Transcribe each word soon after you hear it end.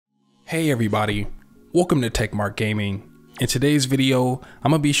Hey everybody, welcome to TechMark Gaming. In today's video,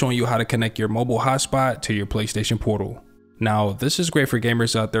 I'm going to be showing you how to connect your mobile hotspot to your PlayStation Portal. Now, this is great for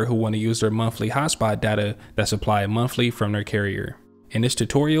gamers out there who want to use their monthly hotspot data that's supplied monthly from their carrier. In this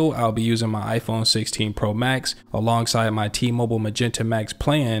tutorial, I'll be using my iPhone 16 Pro Max alongside my T-Mobile Magenta Max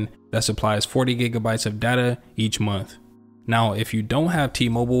plan that supplies 40 gigabytes of data each month. Now, if you don't have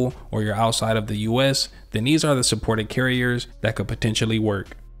T-Mobile or you're outside of the US, then these are the supported carriers that could potentially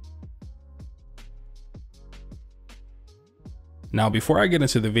work. Now, before I get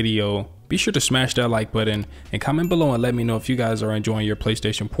into the video, be sure to smash that like button and comment below and let me know if you guys are enjoying your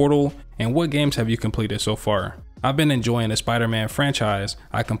PlayStation Portal and what games have you completed so far. I've been enjoying the Spider-Man franchise.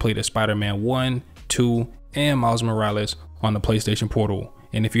 I completed Spider-Man 1, 2, and Miles Morales on the PlayStation Portal.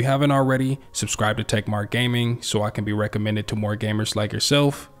 And if you haven't already, subscribe to TechMark Gaming so I can be recommended to more gamers like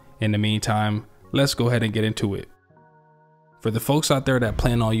yourself. In the meantime, let's go ahead and get into it. For the folks out there that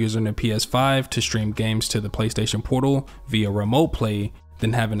plan on using their PS5 to stream games to the PlayStation Portal via remote play,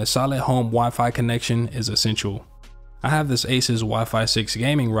 then having a solid home Wi-Fi connection is essential. I have this ASUS Wi-Fi 6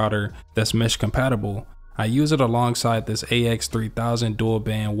 gaming router that's mesh compatible. I use it alongside this AX3000 dual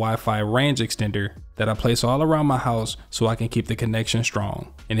band Wi-Fi range extender that I place all around my house so I can keep the connection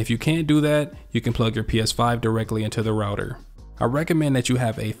strong. And if you can't do that, you can plug your PS5 directly into the router. I recommend that you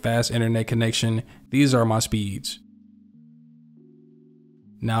have a fast internet connection. These are my speeds.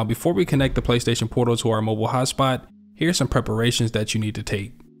 Now, before we connect the PlayStation Portal to our mobile hotspot, here's some preparations that you need to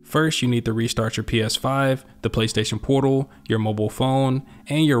take. First, you need to restart your PS5, the PlayStation Portal, your mobile phone,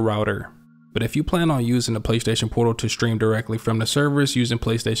 and your router. But if you plan on using the PlayStation Portal to stream directly from the servers using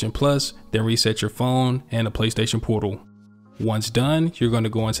PlayStation Plus, then reset your phone and the PlayStation Portal. Once done, you're going to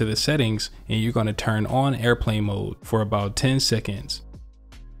go into the settings and you're going to turn on airplane mode for about 10 seconds.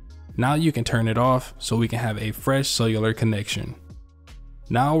 Now you can turn it off so we can have a fresh cellular connection.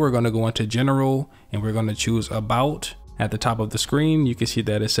 Now we're going to go into general and we're going to choose about. At the top of the screen, you can see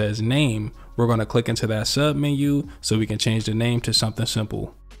that it says name. We're going to click into that sub menu so we can change the name to something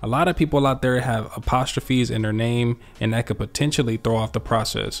simple. A lot of people out there have apostrophes in their name and that could potentially throw off the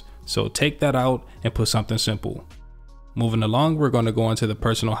process. So take that out and put something simple. Moving along, we're going to go into the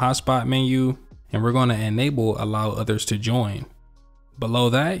personal hotspot menu and we're going to enable allow others to join. Below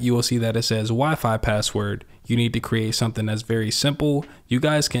that, you will see that it says Wi-Fi password. You need to create something that's very simple. You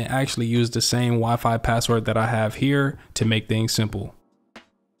guys can actually use the same Wi-Fi password that I have here to make things simple.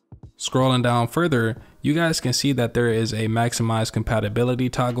 Scrolling down further, you guys can see that there is a maximize compatibility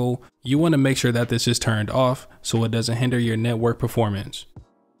toggle. You want to make sure that this is turned off so it doesn't hinder your network performance.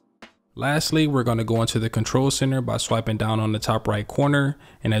 Lastly, we're going to go into the control center by swiping down on the top right corner.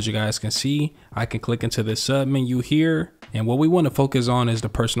 And as you guys can see, I can click into the sub menu here. And what we want to focus on is the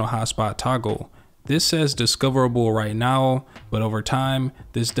personal hotspot toggle. This says discoverable right now, but over time,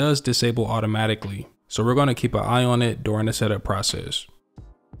 this does disable automatically. So we're going to keep an eye on it during the setup process.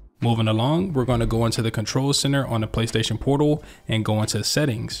 Moving along, we're going to go into the control center on the PlayStation Portal and go into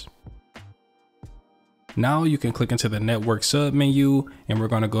settings. Now you can click into the network sub menu and we're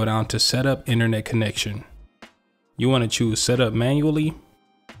going to go down to setup internet connection. You want to choose setup manually.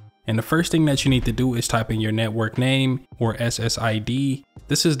 And the first thing that you need to do is type in your network name or SSID.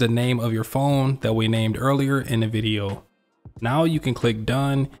 This is the name of your phone that we named earlier in the video. Now you can click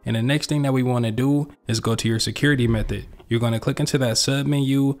done, and the next thing that we want to do is go to your security method. You're going to click into that sub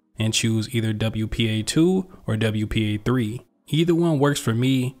menu and choose either WPA2 or WPA3. Either one works for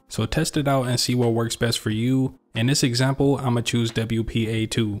me, so test it out and see what works best for you. In this example, I'm going to choose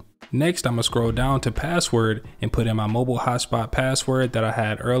WPA2. Next, I'm going to scroll down to password and put in my mobile hotspot password that I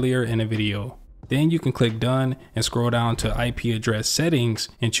had earlier in the video. Then you can click done and scroll down to IP address settings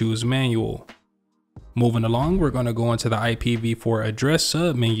and choose manual. Moving along, we're going to go into the IPV4 address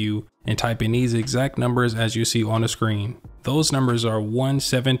sub menu and type in these exact numbers as you see on the screen. Those numbers are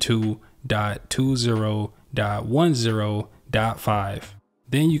 172.20.10.5.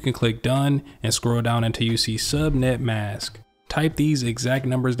 Then you can click done and scroll down until you see Subnet Mask. Type these exact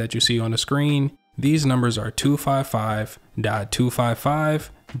numbers that you see on the screen. These numbers are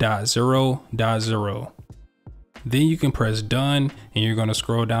 255.255.0.0. Then you can press done and you're going to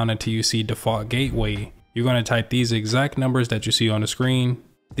scroll down until you see default gateway. You're going to type these exact numbers that you see on the screen.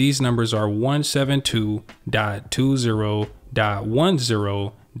 These numbers are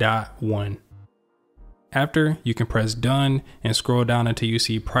 172.20.10.1. After, you can press done and scroll down until you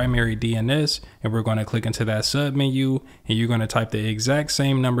see primary DNS, and we're going to click into that sub menu and you're going to type the exact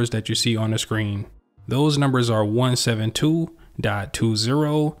same numbers that you see on the screen. Those numbers are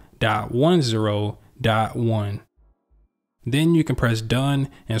 172.20.10.1. Then you can press done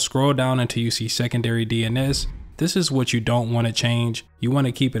and scroll down until you see secondary DNS. this is what you don't want to change. You want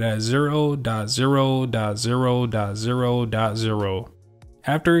to keep it at 0.0.0.0.0.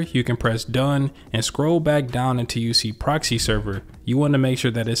 After, you can press done and scroll back down until you see Proxy Server. You want to make sure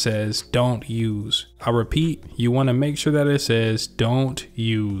that it says don't use. I repeat, you want to make sure that it says don't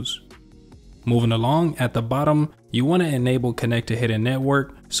use. Moving along, at the bottom, you want to enable connect to hidden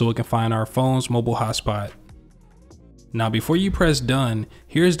network so it can find our phone's mobile hotspot. Now before you press done,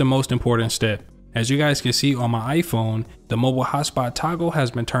 here's the most important step. As you guys can see on my iPhone, the mobile hotspot toggle has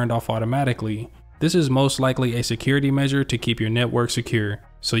been turned off automatically. This is most likely a security measure to keep your network secure.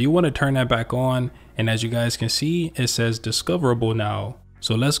 So you want to turn that back on, and as you guys can see, it says discoverable now.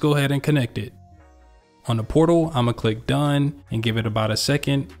 So let's go ahead and connect it. On the portal, I'm gonna click done and give it about a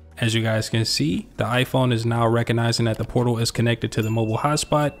second. As you guys can see, the iPhone is now recognizing that the portal is connected to the mobile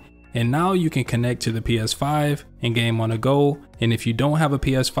hotspot, and now you can connect to the PS5 and game on the go. And if you don't have a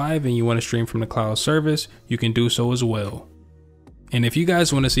PS5 and you want to stream from the cloud service, you can do so as well. And if you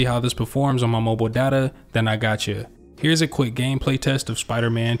guys want to see how this performs on my mobile data, then I got you. Here's a quick gameplay test of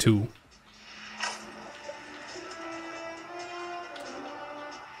Spider-Man 2.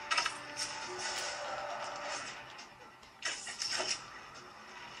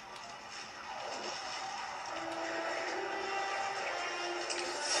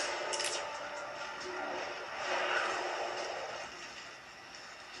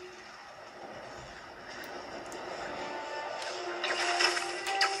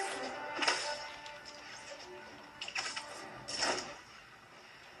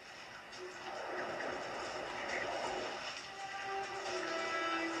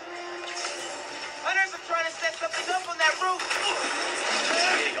 Trying to set something up on that roof.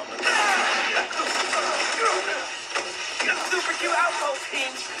 Super cute outpost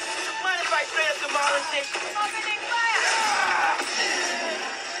team. Mind if I straight up demolish it? Opening fire!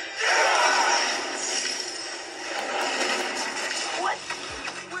 What?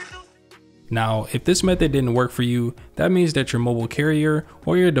 Now, if this method didn't work for you, that means that your mobile carrier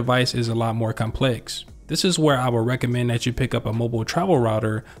or your device is a lot more complex. This is where I would recommend that you pick up a mobile travel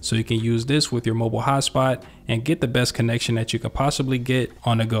router so you can use this with your mobile hotspot and get the best connection that you could possibly get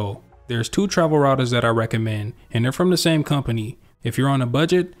on the go. There's two travel routers that I recommend, and they're from the same company. If you're on a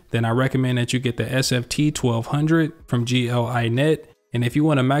budget, then I recommend that you get the SFT 1200 from GLInet, and if you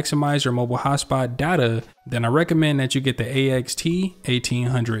want to maximize your mobile hotspot data, then I recommend that you get the AXT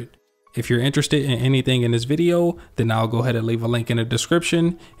 1800. If you're interested in anything in this video, then I'll go ahead and leave a link in the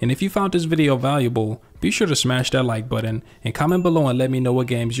description. And if you found this video valuable, be sure to smash that like button and comment below and let me know what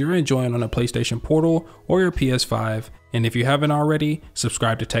games you're enjoying on the PlayStation Portal or your PS5. And if you haven't already,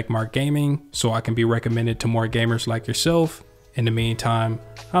 subscribe to Techmark Gaming so I can be recommended to more gamers like yourself. In the meantime,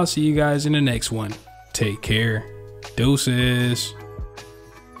 I'll see you guys in the next one. Take care. Deuces.